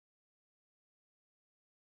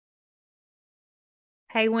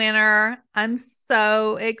Hey, Winter. I'm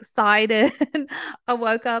so excited. I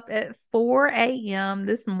woke up at 4 a.m.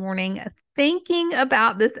 this morning thinking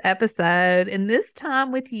about this episode and this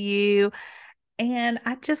time with you. And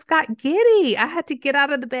I just got giddy. I had to get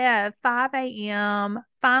out of the bed 5 a.m.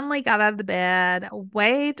 Finally got out of the bed,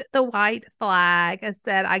 waved the white flag. I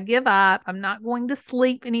said, I give up. I'm not going to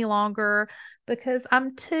sleep any longer because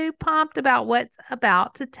I'm too pumped about what's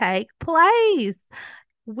about to take place.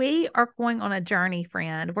 We are going on a journey,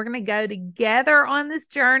 friend. We're going to go together on this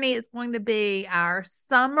journey. It's going to be our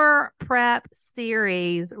summer prep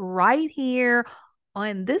series right here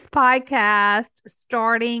on this podcast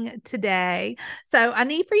starting today. So, I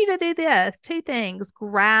need for you to do this two things: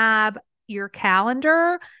 grab your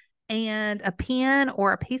calendar and a pen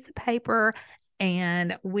or a piece of paper.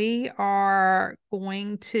 And we are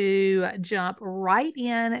going to jump right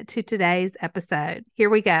in to today's episode. Here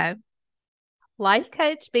we go. Life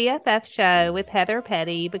Coach BFF show with Heather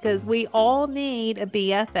Petty, because we all need a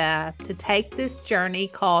BFF to take this journey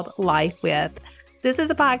called life with. This is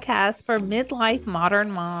a podcast for midlife modern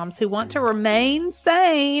moms who want to remain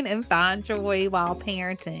sane and find joy while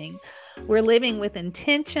parenting. We're living with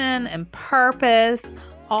intention and purpose,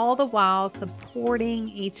 all the while supporting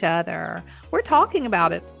each other. We're talking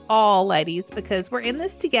about it all, ladies, because we're in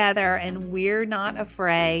this together and we're not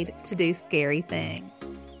afraid to do scary things.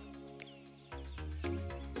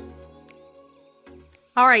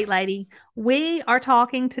 All right, lady, we are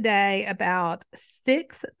talking today about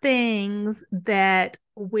 6 things that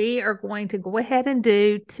we are going to go ahead and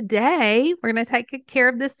do today. We're going to take care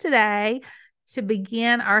of this today to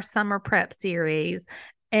begin our summer prep series.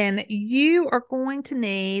 And you are going to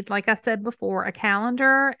need, like I said before, a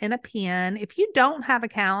calendar and a pen. If you don't have a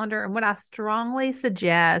calendar, and what I strongly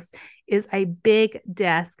suggest is a big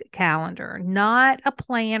desk calendar, not a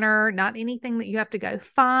planner, not anything that you have to go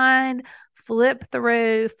find, flip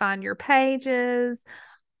through, find your pages,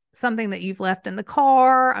 something that you've left in the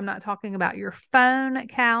car. I'm not talking about your phone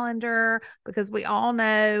calendar, because we all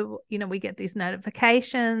know, we get these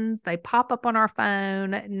notifications, they pop up on our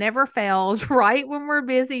phone. It never fails right when we're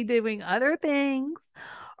busy doing other things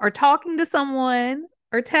or talking to someone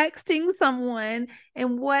or texting someone.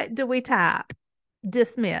 And what do we tap?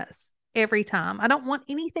 Dismiss every time. I don't want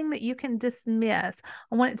anything that you can dismiss.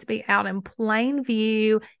 I want it to be out in plain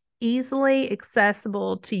view, easily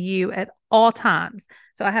accessible to you at all times.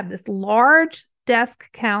 So I have this large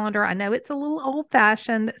desk calendar. I know it's a little old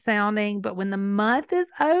fashioned sounding, but when the month is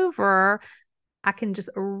over, I can just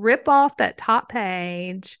rip off that top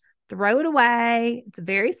page, throw it away. It's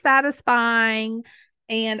very satisfying.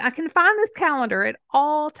 And I can find this calendar at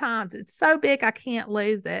all times. It's so big, I can't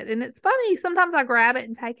lose it. And it's funny, sometimes I grab it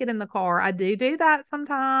and take it in the car. I do that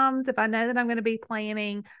sometimes. If I know that I'm going to be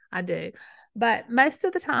planning, I do. But most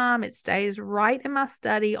of the time, it stays right in my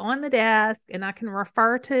study on the desk, and I can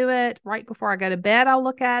refer to it right before I go to bed. I'll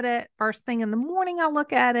look at it. First thing in the morning, I'll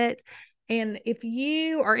look at it. And if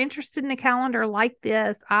you are interested in a calendar like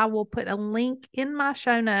this, I will put a link in my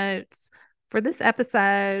show notes for this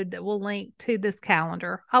episode that will link to this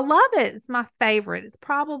calendar. I love it. It's my favorite. This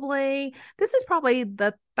is probably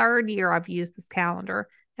the third year I've used this calendar,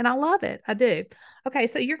 and I love it. I do. Okay,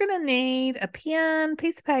 so you're going to need a pen,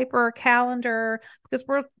 piece of paper, calendar, because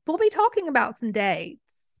we'll be talking about some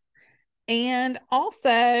dates. And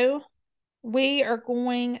also, we are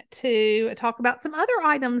going to talk about some other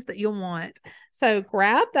items that you'll want. So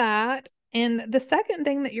grab that. And the second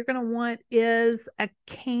thing that you're going to want is a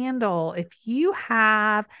candle. If you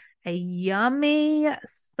have a yummy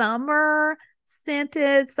summer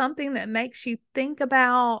scented, something that makes you think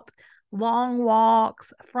about long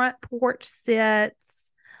walks, front porch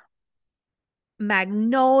sits,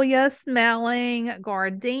 magnolia smelling,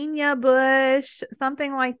 gardenia bush,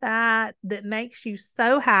 something like that, that makes you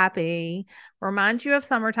so happy, reminds you of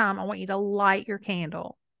summertime, I want you to light your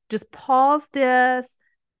candle. Just pause this,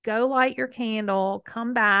 go light your candle,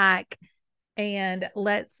 come back, and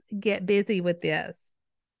let's get busy with this.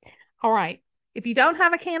 All right. If you don't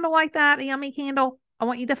have a candle like that, a yummy candle, I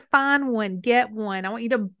want you to find one, get one. I want you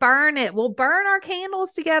to burn it. We'll burn our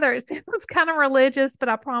candles together. It sounds kind of religious, but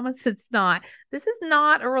I promise it's not. This is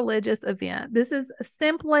not a religious event. This is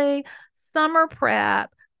simply summer prep,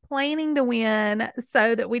 planning to win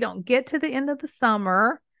so that we don't get to the end of the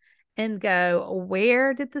summer and go,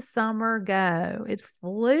 where did the summer go? It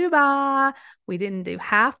flew by. We didn't do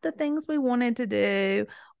half the things we wanted to do.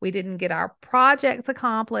 We didn't get our projects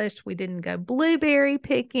accomplished. We didn't go blueberry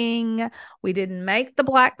picking. We didn't make the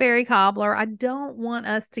blackberry cobbler. I don't want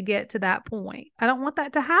us to get to that point. I don't want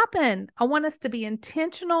that to happen. I want us to be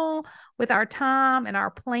intentional with our time and our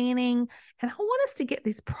planning. And I want us to get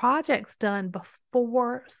these projects done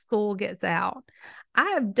before school gets out.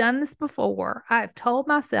 I have done this before. I have told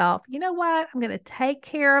myself, you know what? I'm going to take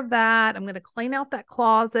care of that. I'm going to clean out that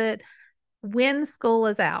closet when school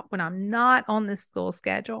is out, when I'm not on this school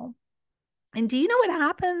schedule. And do you know what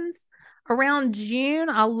happens? Around June,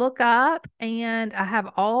 I'll look up and I have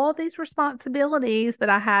all these responsibilities that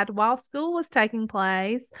I had while school was taking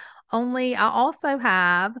place. Only I also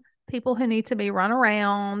have people who need to be run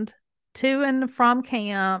around to and from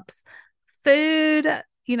camps, food,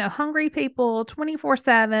 hungry people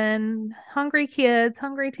 24/7, hungry kids,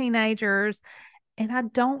 hungry teenagers, and I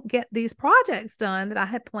don't get these projects done that I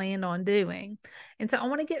had planned on doing. And so I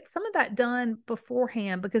want to get some of that done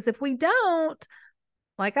beforehand, because if we don't,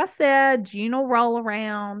 like I said, June will roll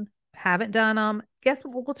around, haven't done them. Guess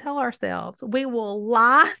what we'll tell ourselves? We will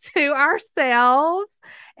lie to ourselves,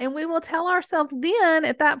 and we will tell ourselves then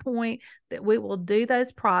at that point that we will do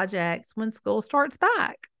those projects when school starts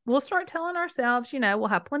back. We'll start telling ourselves, we'll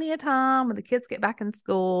have plenty of time when the kids get back in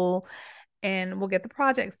school and we'll get the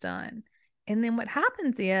projects done. And then what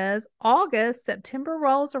happens is August, September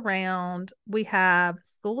rolls around. We have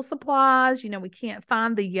school supplies. We can't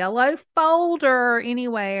find the yellow folder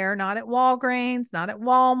anywhere, not at Walgreens, not at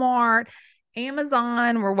Walmart,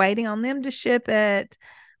 Amazon. We're waiting on them to ship it.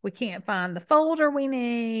 We can't find the folder we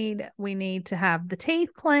need. We need to have the teeth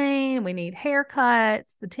cleaned. We need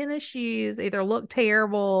haircuts. The tennis shoes either look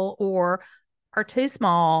terrible or are too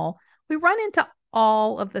small. We run into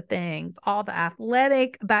all of the things, all the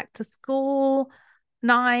athletic back to school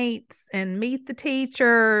nights and meet the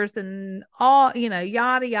teachers and all, yada,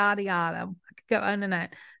 yada, yada. I could go on and on.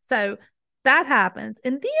 So that happens.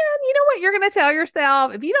 And then you know what you're going to tell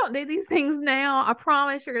yourself? If you don't do these things now, I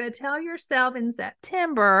promise you're going to tell yourself in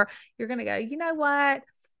September, you're going to go, you know what?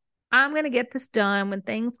 I'm going to get this done when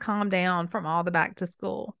things calm down from all the back to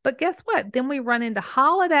school. But guess what? Then we run into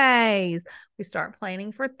holidays. We start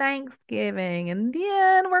planning for Thanksgiving, and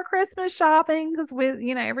then we're Christmas shopping because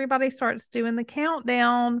everybody starts doing the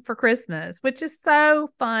countdown for Christmas, which is so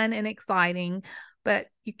fun and exciting, but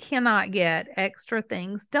you cannot get extra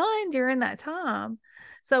things done during that time.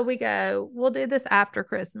 So we go, we'll do this after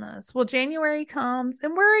Christmas. Well, January comes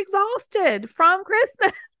and we're exhausted from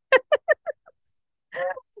Christmas.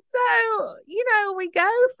 So, we go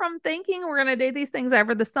from thinking we're going to do these things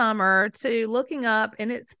over the summer to looking up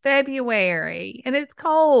and it's February and it's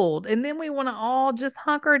cold. And then we want to all just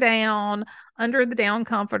hunker down under the down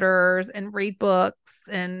comforters and read books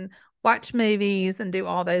and watch movies and do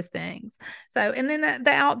all those things. So, and then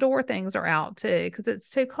the outdoor things are out too because it's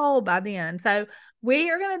too cold by then. So,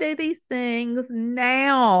 we are going to do these things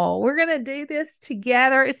now. We're going to do this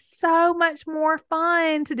together. It's so much more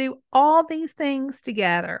fun to do all these things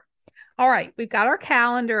together. All right, we've got our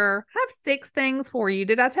calendar. I have 6 things for you.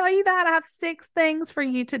 Did I tell you that? I have 6 things for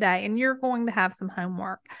you today, and you're going to have some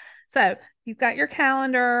homework. So you've got your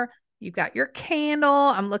calendar. You've got your candle.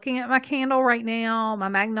 I'm looking at my candle right now. My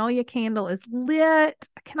magnolia candle is lit.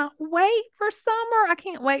 I cannot wait for summer. I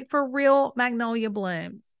can't wait for real magnolia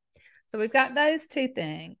blooms. So we've got those 2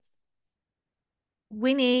 things.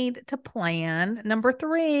 We need to plan. Number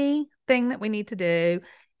 3 thing that we need to do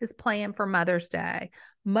is plan for Mother's Day.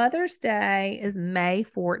 Mother's Day is May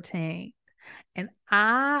 14th. And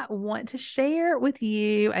I want to share with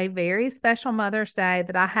you a very special Mother's Day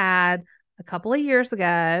that I had a couple of years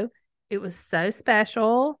ago. It was so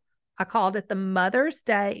special. I called it the Mother's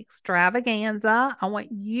Day Extravaganza. I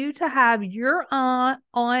want you to have your aunt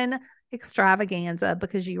on extravaganza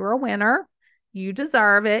because you are a winner. You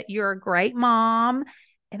deserve it. You're a great mom.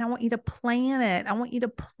 And I want you to plan it. I want you to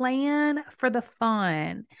plan for the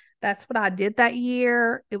fun. That's what I did that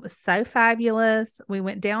year. It was so fabulous. We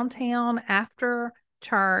went downtown after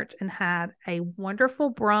church and had a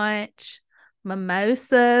wonderful brunch,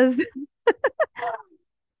 mimosas.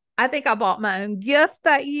 I think I bought my own gift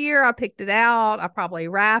that year. I picked it out. I probably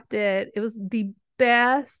wrapped it. It was the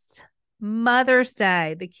best Mother's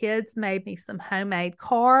Day. The kids made me some homemade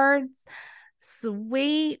cards,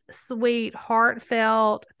 sweet, sweet,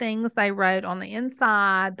 heartfelt things they wrote on the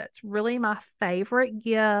inside. That's really my favorite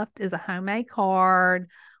gift is a homemade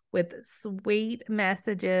card with sweet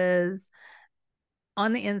messages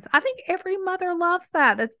on the inside. I think every mother loves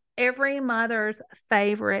that. That's every mother's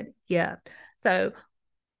favorite gift. So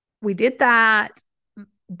we did that.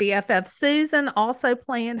 BFF Susan also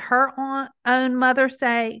planned her own Mother's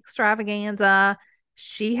Day extravaganza.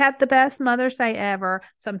 She had the best Mother's Day ever.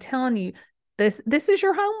 So I'm telling you, this is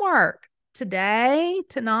your homework. Today,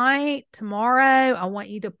 tonight, tomorrow, I want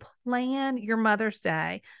you to plan your Mother's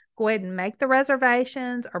Day. Go ahead and make the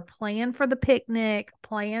reservations or plan for the picnic,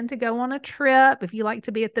 plan to go on a trip if you like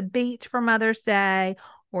to be at the beach for Mother's Day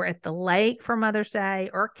or at the lake for Mother's Day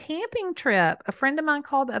or a camping trip. A friend of mine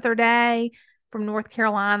called the other day from North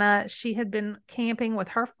Carolina. She had been camping with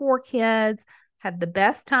her 4 kids, had the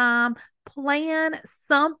best time. Plan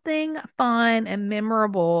something fun and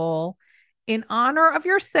memorable in honor of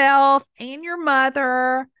yourself and your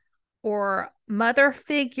mother or mother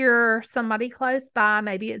figure, somebody close by.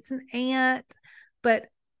 Maybe it's an aunt, but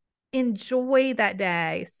enjoy that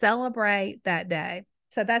day, celebrate that day.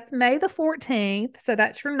 So that's May the 14th. So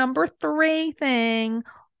that's your number 3 thing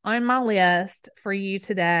on my list for you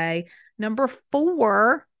today. Number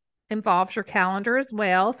 4 involves your calendar as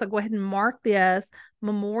well. So go ahead and mark this.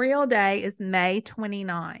 Memorial Day is May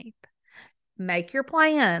 29th. Make your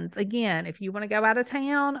plans. Again, if you want to go out of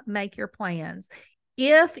town, make your plans.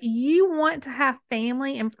 If you want to have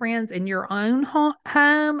family and friends in your own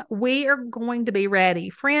home, we are going to be ready.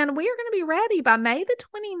 Friend, we are going to be ready by May the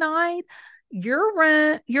 29th. Your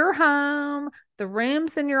room, your home, the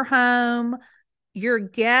rooms in your home, your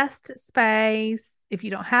guest space. If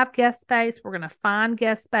you don't have guest space, we're going to find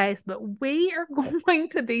guest space, but we are going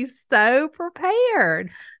to be so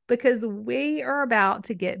prepared because we are about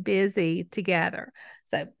to get busy together.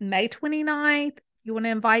 So May 29th, you want to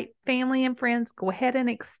invite family and friends, go ahead and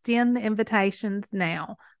extend the invitations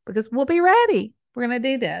now because we'll be ready. We're going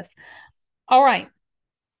to do this. All right.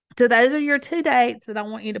 So those are your 2 dates that I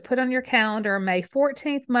want you to put on your calendar. May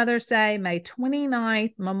 14th, Mother's Day, May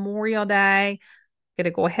 29th, Memorial Day. Going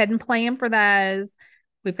to go ahead and plan for those.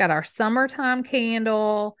 We've got our summertime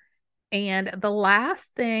candle. And the last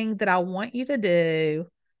thing that I want you to do,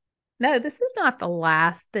 no, this is not the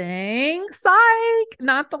last thing. Psych,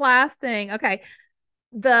 not the last thing. Okay.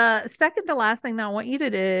 The second to last thing that I want you to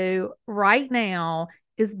do right now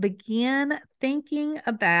is begin thinking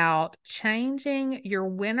about changing your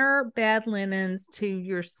winter bed linens to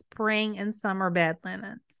your spring and summer bed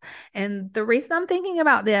linens. And the reason I'm thinking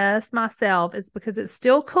about this myself is because it's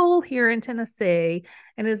still cool here in Tennessee.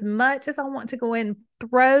 And as much as I want to go and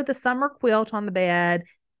throw the summer quilt on the bed,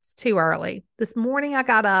 it's too early. This morning I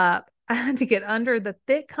got up, I had to get under the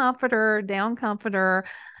thick comforter, down comforter,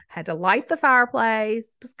 had to light the fireplace.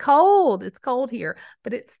 It was cold. It's cold here,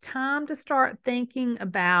 but it's time to start thinking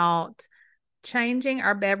about changing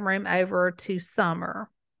our bedroom over to summer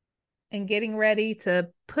and getting ready to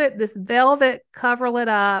put this velvet coverlet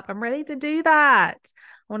up. I'm ready to do that.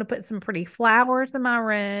 I want to put some pretty flowers in my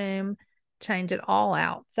room, change it all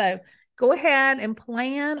out. So go ahead and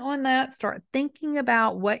plan on that. Start thinking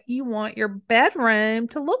about what you want your bedroom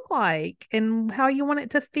to look like and how you want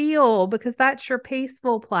it to feel, because that's your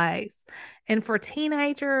peaceful place. And for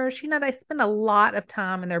teenagers, they spend a lot of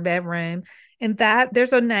time in their bedroom, and that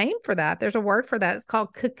there's a name for that. There's a word for that. It's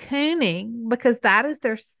called cocooning, because that is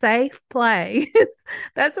their safe place.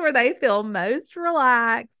 That's where they feel most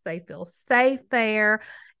relaxed. They feel safe there.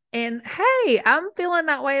 And hey, I'm feeling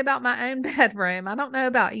that way about my own bedroom. I don't know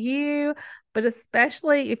about you, but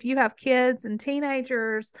especially if you have kids and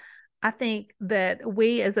teenagers, I think that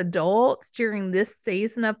we as adults during this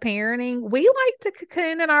season of parenting, we like to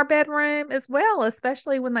cocoon in our bedroom as well,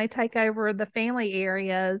 especially when they take over the family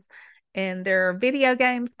areas and there are video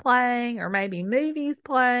games playing or maybe movies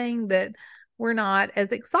playing that we're not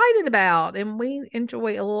as excited about, and we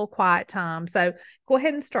enjoy a little quiet time. So go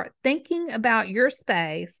ahead and start thinking about your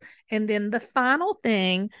space. And then the final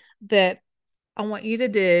thing that I want you to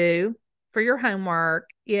do for your homework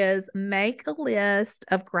is make a list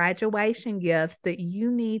of graduation gifts that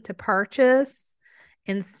you need to purchase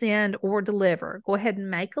and send or deliver. Go ahead and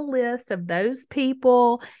make a list of those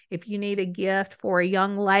people. If you need a gift for a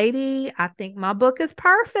young lady, I think my book is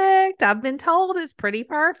perfect. I've been told it's pretty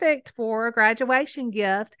perfect for a graduation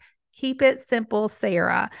gift. Keep It Simple,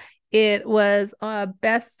 Sarah. It was a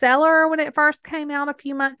bestseller when it first came out a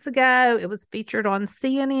few months ago. It was featured on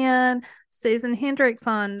CNN. Susan Hendricks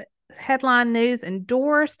on Headline News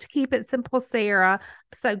endorsed Keep It Simple, Sarah.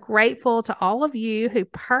 I'm so grateful to all of you who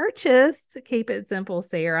purchased Keep It Simple,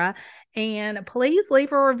 Sarah. And please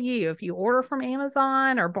leave a review. If you order from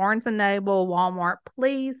Amazon or Barnes & Noble, Walmart,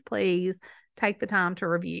 please take the time to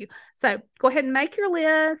review. So go ahead and make your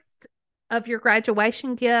list of your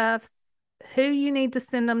graduation gifts, who you need to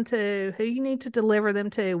send them to, who you need to deliver them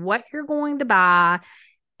to, what you're going to buy.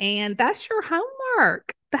 And that's your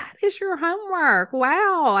homework. That is your homework.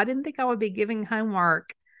 Wow. I didn't think I would be giving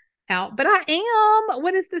homework out, but I am.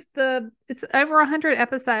 What is this? It's over 100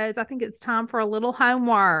 episodes. I think it's time for a little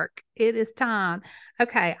homework. It is time.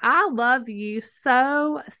 Okay. I love you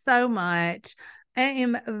so, so much. I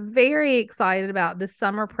am very excited about this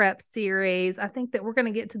summer prep series. I think that we're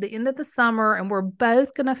going to get to the end of the summer and we're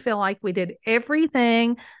both going to feel like we did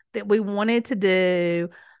everything that we wanted to do.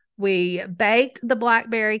 We baked the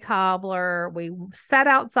blackberry cobbler. We sat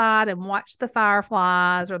outside and watched the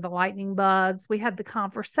fireflies or the lightning bugs. We had the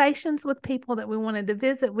conversations with people that we wanted to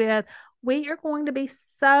visit with. We are going to be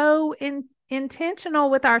so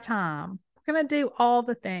intentional with our time. We're going to do all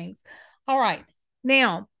the things. All right.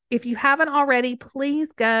 Now, if you haven't already,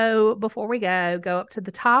 please before we go up to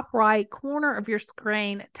the top right corner of your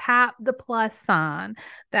screen, tap the plus sign.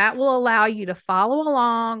 That will allow you to follow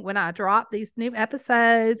along when I drop these new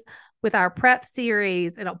episodes with our prep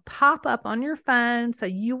series. It'll pop up on your phone so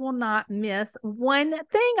you will not miss one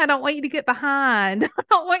thing. I don't want you to get behind. I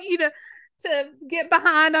don't want you to get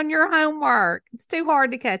behind on your homework. It's too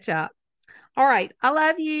hard to catch up. All right. I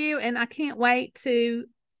love you, and I can't wait to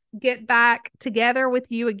get back together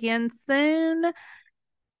with you again soon,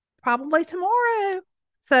 probably tomorrow.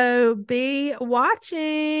 So be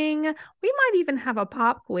watching. We might even have a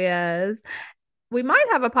pop quiz. We might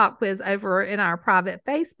have a pop quiz over in our private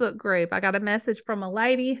Facebook group. I got a message from a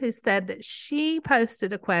lady who said that she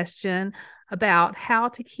posted a question about how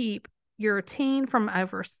to keep your teen from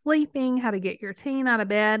oversleeping, how to get your teen out of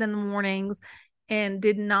bed in the mornings, and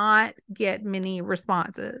did not get many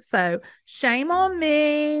responses. So shame on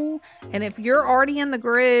me. And if you're already in the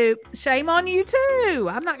group, shame on you too.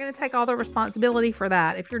 I'm not going to take all the responsibility for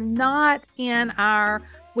that. If you're not in our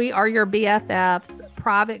We Are Your BFFs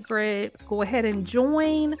private group, go ahead and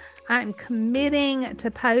join. I'm committing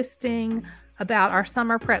to posting about our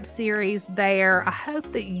summer prep series there. I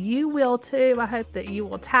hope that you will too. I hope that you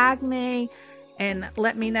will tag me and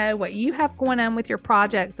let me know what you have going on with your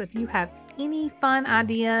projects. If you have any fun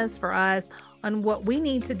ideas for us on what we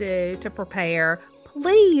need to do to prepare,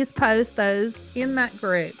 please post those in that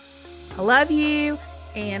group. I love you,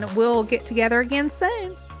 and we'll get together again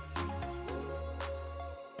soon.